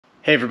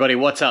Hey everybody,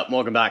 what's up?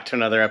 Welcome back to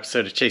another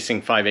episode of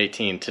Chasing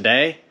 518.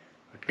 Today,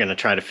 we're gonna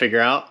try to figure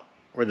out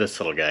where this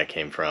little guy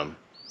came from.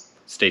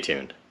 Stay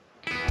tuned.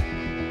 I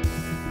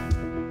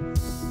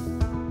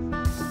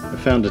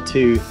found a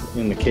tooth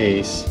in the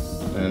case,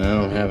 and I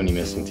don't have any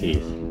missing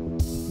teeth.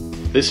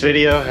 This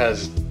video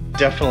has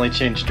definitely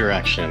changed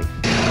direction.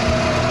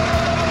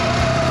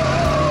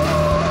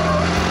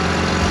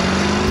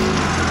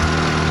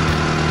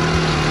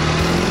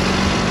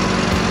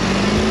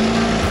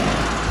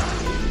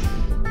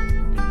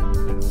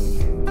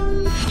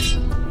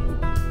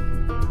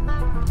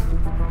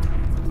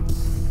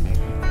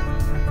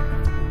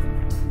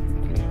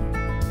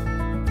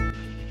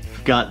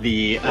 Got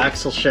the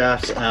axle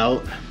shafts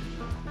out,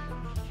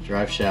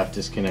 drive shaft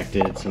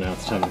disconnected, so now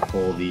it's time to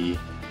pull the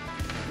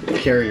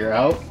carrier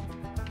out.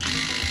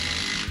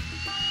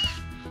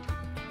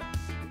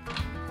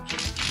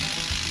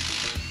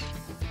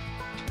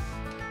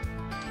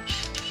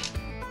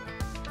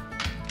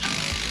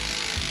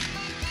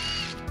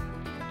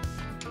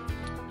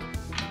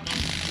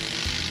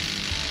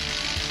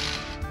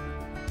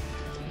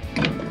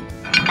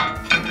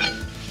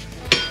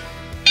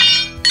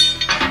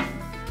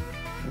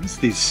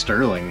 These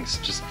Sterlings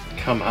just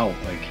come out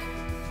like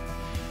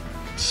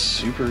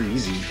super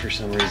easy for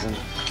some reason.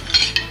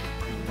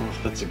 I don't know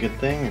if that's a good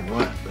thing or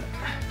what, but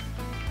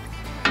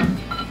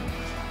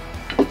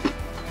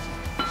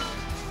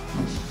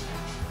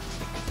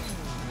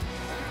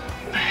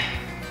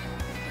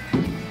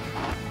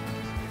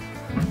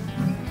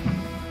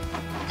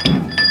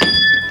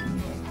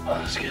oh,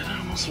 that's good. I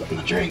almost went in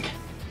the drink.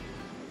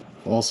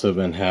 I've also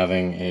been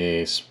having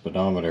a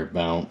speedometer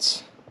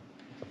bounce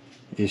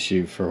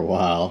issue for a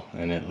while,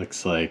 and it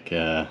looks like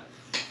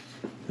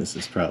this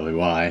is probably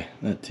why.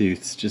 That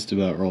tooth's just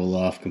about rolled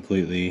off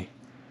completely.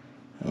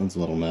 That one's a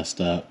little messed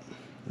up.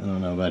 I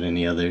don't know about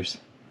any others.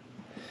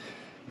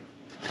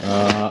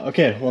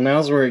 Okay, well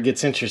now's where it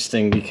gets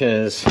interesting,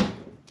 because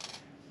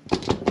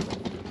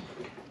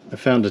I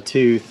found a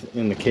tooth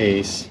in the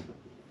case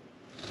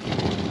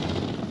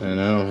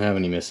and I don't have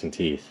any missing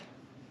teeth.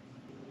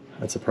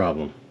 That's a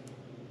problem.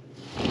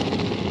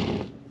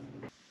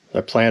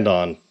 I planned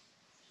on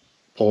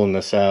pulling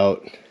this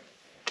out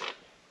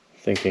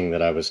thinking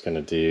that I was going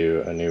to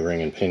do a new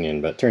ring and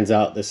pinion, but turns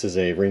out this is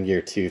a ring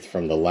gear tooth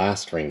from the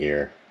last ring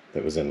gear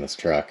that was in this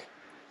truck.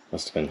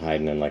 Must have been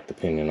hiding in like the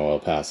pinion oil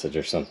passage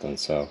or something,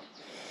 so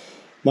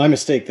my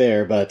mistake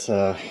there. But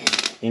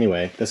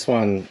anyway, this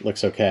one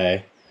looks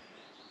okay,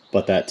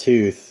 but that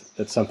tooth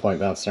at some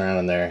point bounced around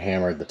in there,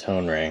 hammered the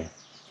tone ring,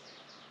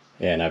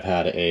 and I've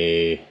had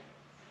a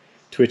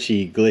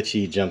twitchy,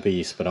 glitchy,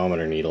 jumpy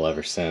speedometer needle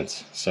ever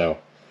since. So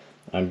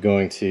I'm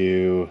going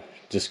to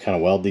just kind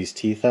of weld these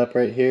teeth up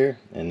right here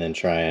and then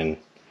try and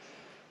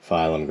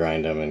file them,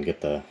 grind them, and get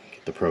the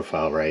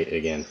profile right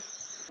again.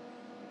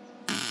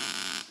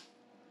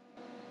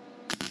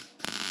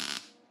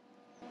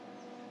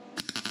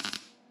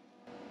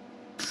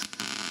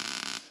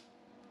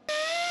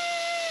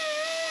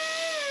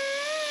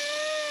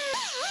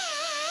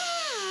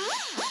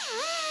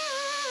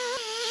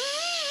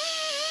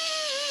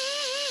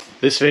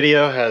 This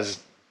video has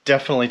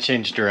definitely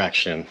changed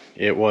direction.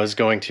 It was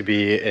going to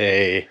be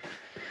a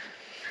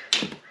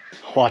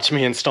watch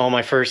me install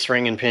my first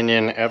ring and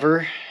pinion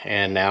ever,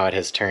 and now it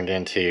has turned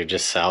into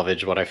just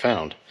salvage what I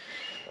found.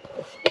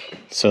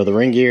 So the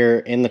ring gear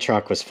in the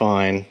truck was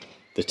fine.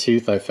 The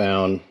tooth I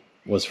found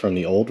was from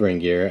the old ring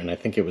gear, and I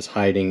think it was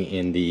hiding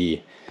in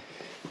the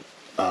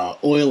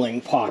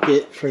oiling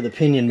pocket for the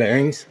pinion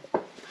bearings.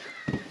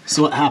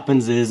 So what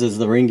happens is as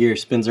the ring gear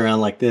spins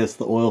around like this,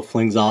 the oil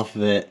flings off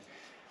of it,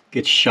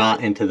 gets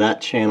shot into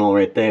that channel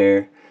right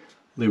there,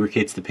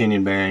 lubricates the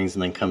pinion bearings,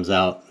 and then comes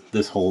out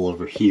this hole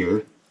over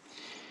here.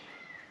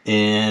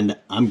 And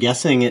I'm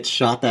guessing it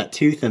shot that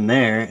tooth in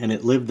there, and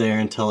it lived there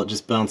until it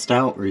just bounced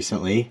out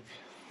recently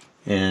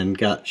and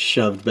got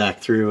shoved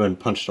back through and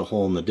punched a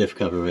hole in the diff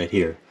cover right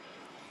here.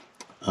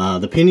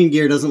 The pinion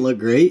gear doesn't look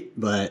great,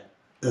 but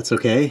that's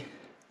okay.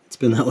 It's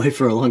been that way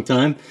for a long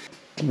time.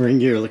 The ring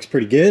gear looks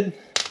pretty good.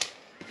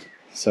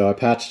 So I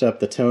patched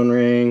up the tone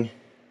ring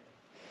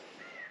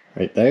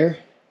right there,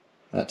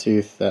 that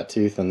tooth,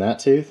 and that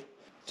tooth.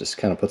 Just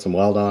kind of put some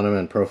weld on them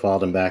and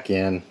profiled them back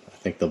in. I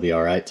think they'll be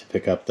all right to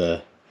pick up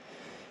the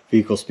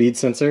vehicle speed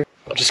sensor.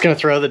 I'm just gonna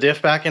throw the diff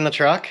back in the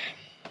truck.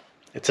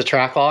 It's a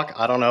track lock.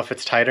 I don't know if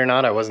it's tight or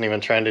not. I wasn't even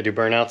trying to do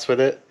burnouts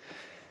with it.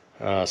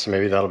 So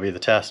maybe that'll be the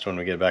test when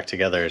we get back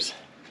together, is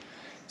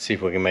see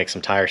if we can make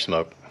some tire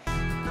smoke.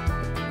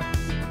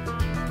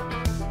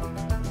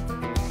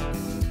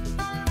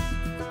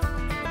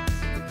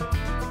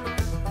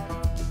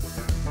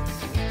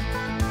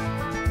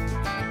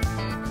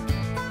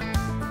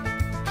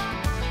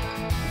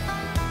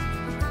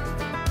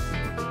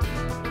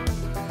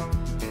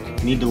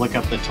 You need to look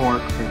up the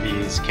torque for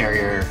these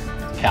carrier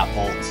cap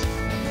bolts,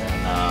 and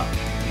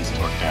then these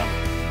torque down.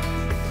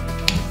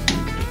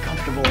 Get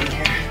comfortable in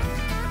here.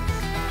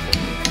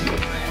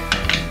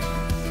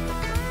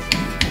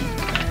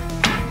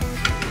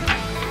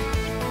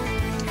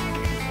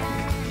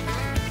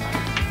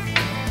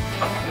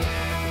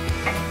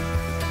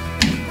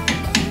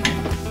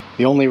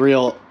 The only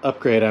real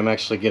upgrade I'm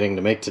actually getting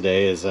to make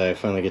today is I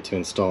finally get to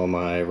install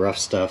my rough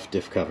stuff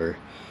diff cover.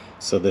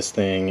 So this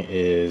thing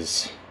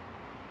is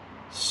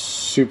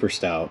super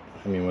stout.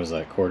 I mean, what is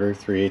that, quarter,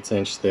 3/8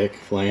 inch thick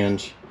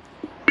flange,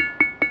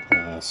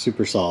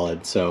 super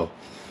solid. So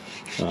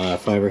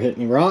if I ever hit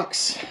any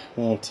rocks,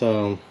 won't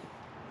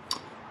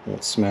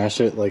smash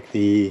it like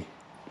the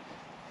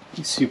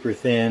super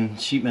thin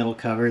sheet metal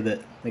cover that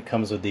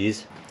comes with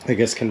these. I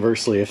guess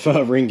conversely, if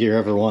ring gear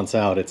ever wants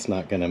out, it's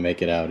not gonna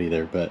make it out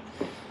either. But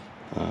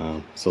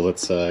so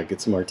let's get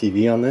some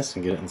RTV on this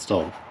and get it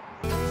installed.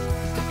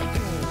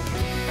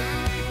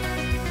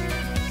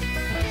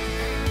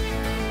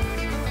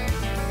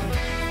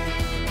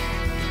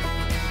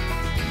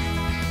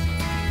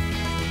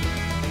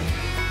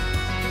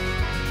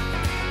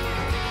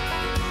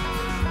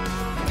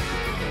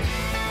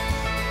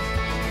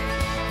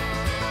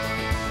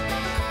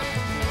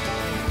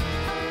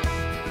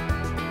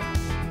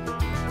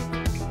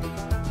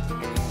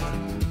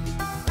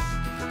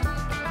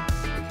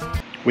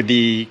 With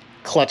the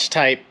clutch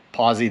type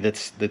posi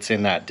that's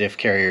in that diff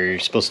carrier, you're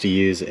supposed to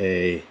use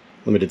a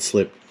limited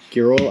slip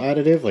gear oil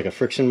additive, like a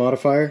friction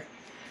modifier.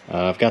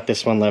 I've got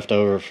this one left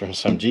over from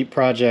some Jeep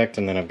project,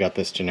 and then I've got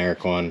this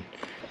generic one.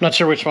 I'm not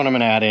sure which one I'm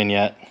gonna add in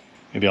yet.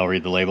 Maybe I'll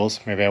read the labels,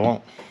 maybe I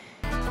won't.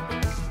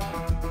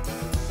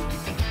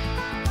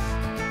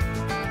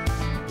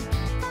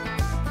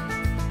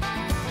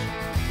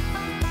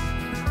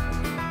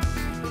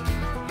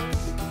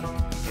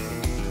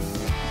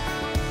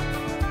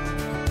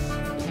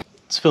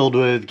 It's filled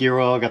with gear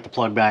oil, got the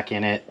plug back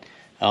in it.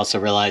 I also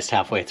realized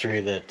halfway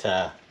through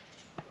that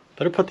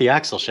better put the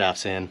axle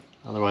shafts in,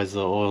 otherwise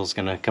the oil's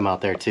gonna come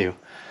out there too.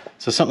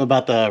 So something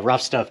about the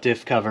rough stuff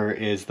diff cover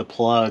is the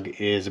plug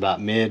is about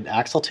mid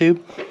axle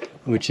tube,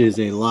 which is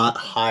a lot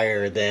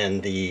higher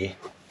than the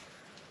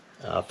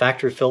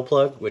factory fill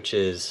plug, which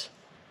is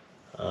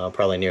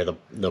probably near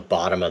the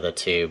bottom of the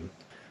tube.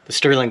 The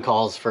Sterling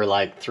calls for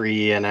like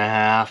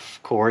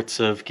 3.5 quarts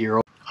of gear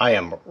oil. I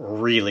am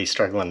really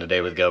struggling today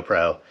with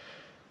GoPro.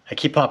 I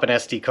keep popping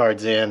SD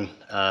cards in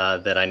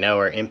that I know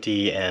are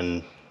empty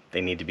and they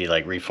need to be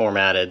like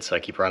reformatted, so I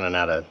keep running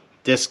out of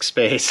disk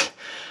space.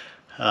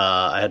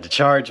 I had to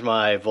charge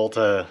my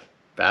Volta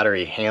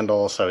battery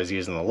handle, so I was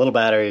using the little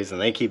batteries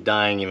and they keep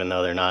dying even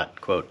though they're not,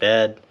 quote,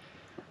 dead.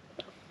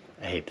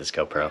 I hate this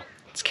GoPro.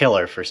 It's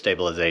killer for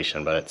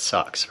stabilization, but it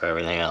sucks for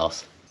everything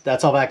else.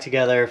 That's all back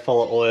together,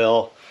 full of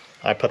oil.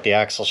 I put the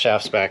axle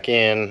shafts back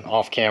in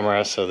off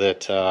camera so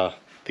that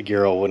the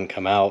gear oil wouldn't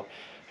come out.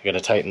 I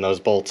gotta tighten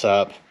those bolts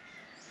up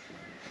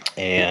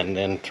and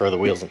then throw the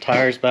wheels and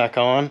tires back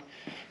on,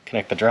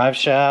 connect the drive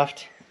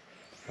shaft,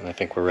 and I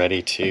think we're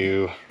ready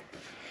to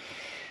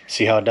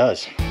see how it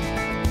does.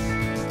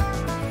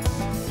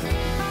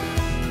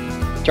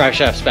 Drive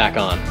shaft's back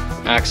on,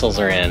 axles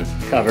are in,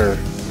 cover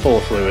full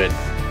of fluid.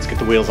 Let's get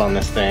the wheels on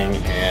this thing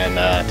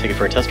and take it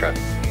for a test drive.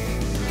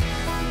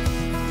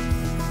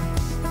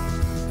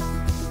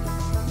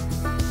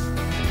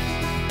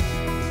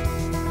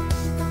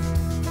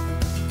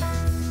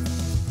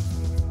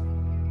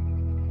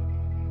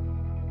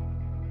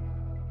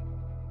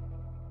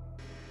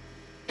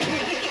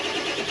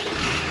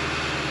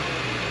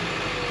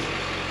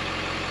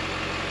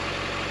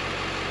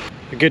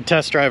 A good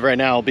test drive right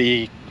now will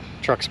be,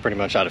 truck's pretty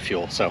much out of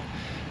fuel, so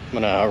I'm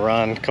gonna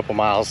run a couple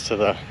miles to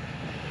the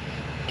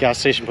gas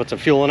station, put some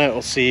fuel in it.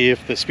 We'll see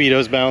if the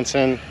speedo's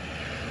bouncing,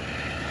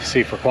 see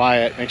if we're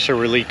quiet, make sure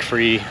we're leak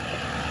free.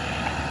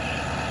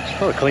 Should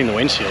probably clean the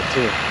windshield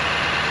too.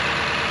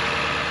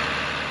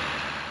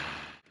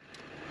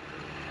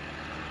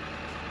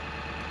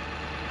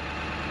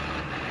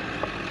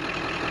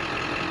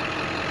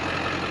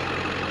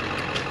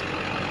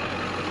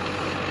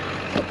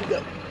 Up we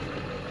go.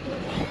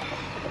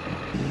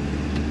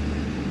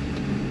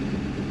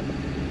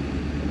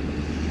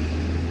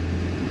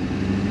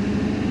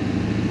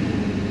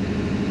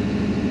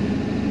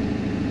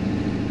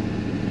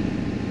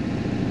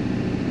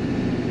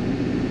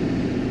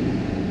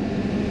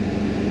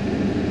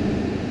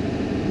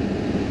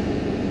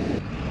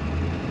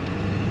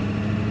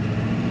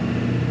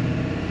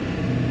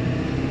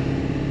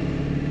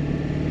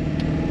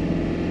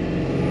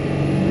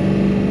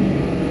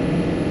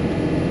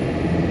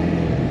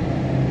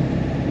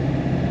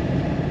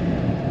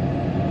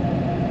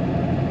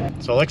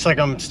 So it looks like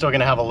I'm still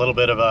gonna have a little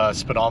bit of a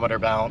speedometer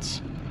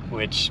bounce,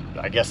 which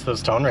I guess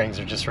those tone rings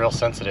are just real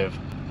sensitive.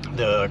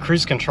 The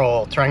cruise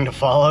control, trying to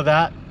follow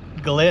that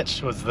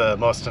glitch was the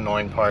most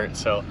annoying part.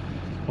 So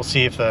we'll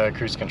see if the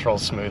cruise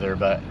control's smoother,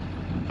 but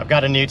I've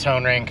got a new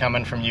tone ring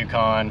coming from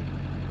Yukon.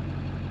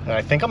 And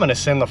I think I'm gonna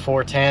send the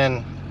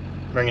 410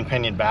 ring and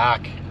pinion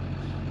back.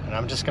 And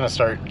I'm just gonna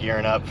start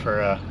gearing up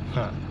for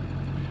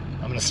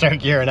I'm gonna start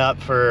gearing up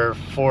for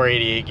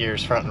 488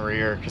 gears front and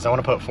rear, because I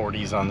wanna put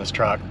 40s on this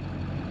truck.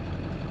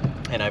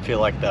 And I feel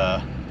like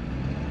the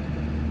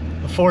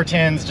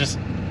 410's just,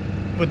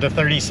 with the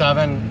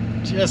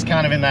 37, just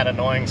kind of in that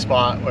annoying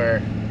spot where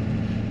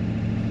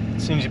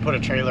as soon as you put a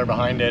trailer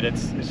behind it,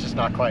 it's just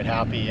not quite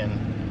happy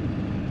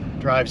and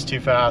drives too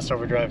fast,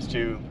 overdrives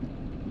too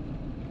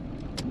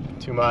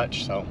too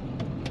much, so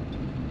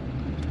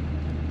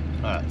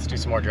let's do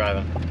some more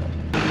driving.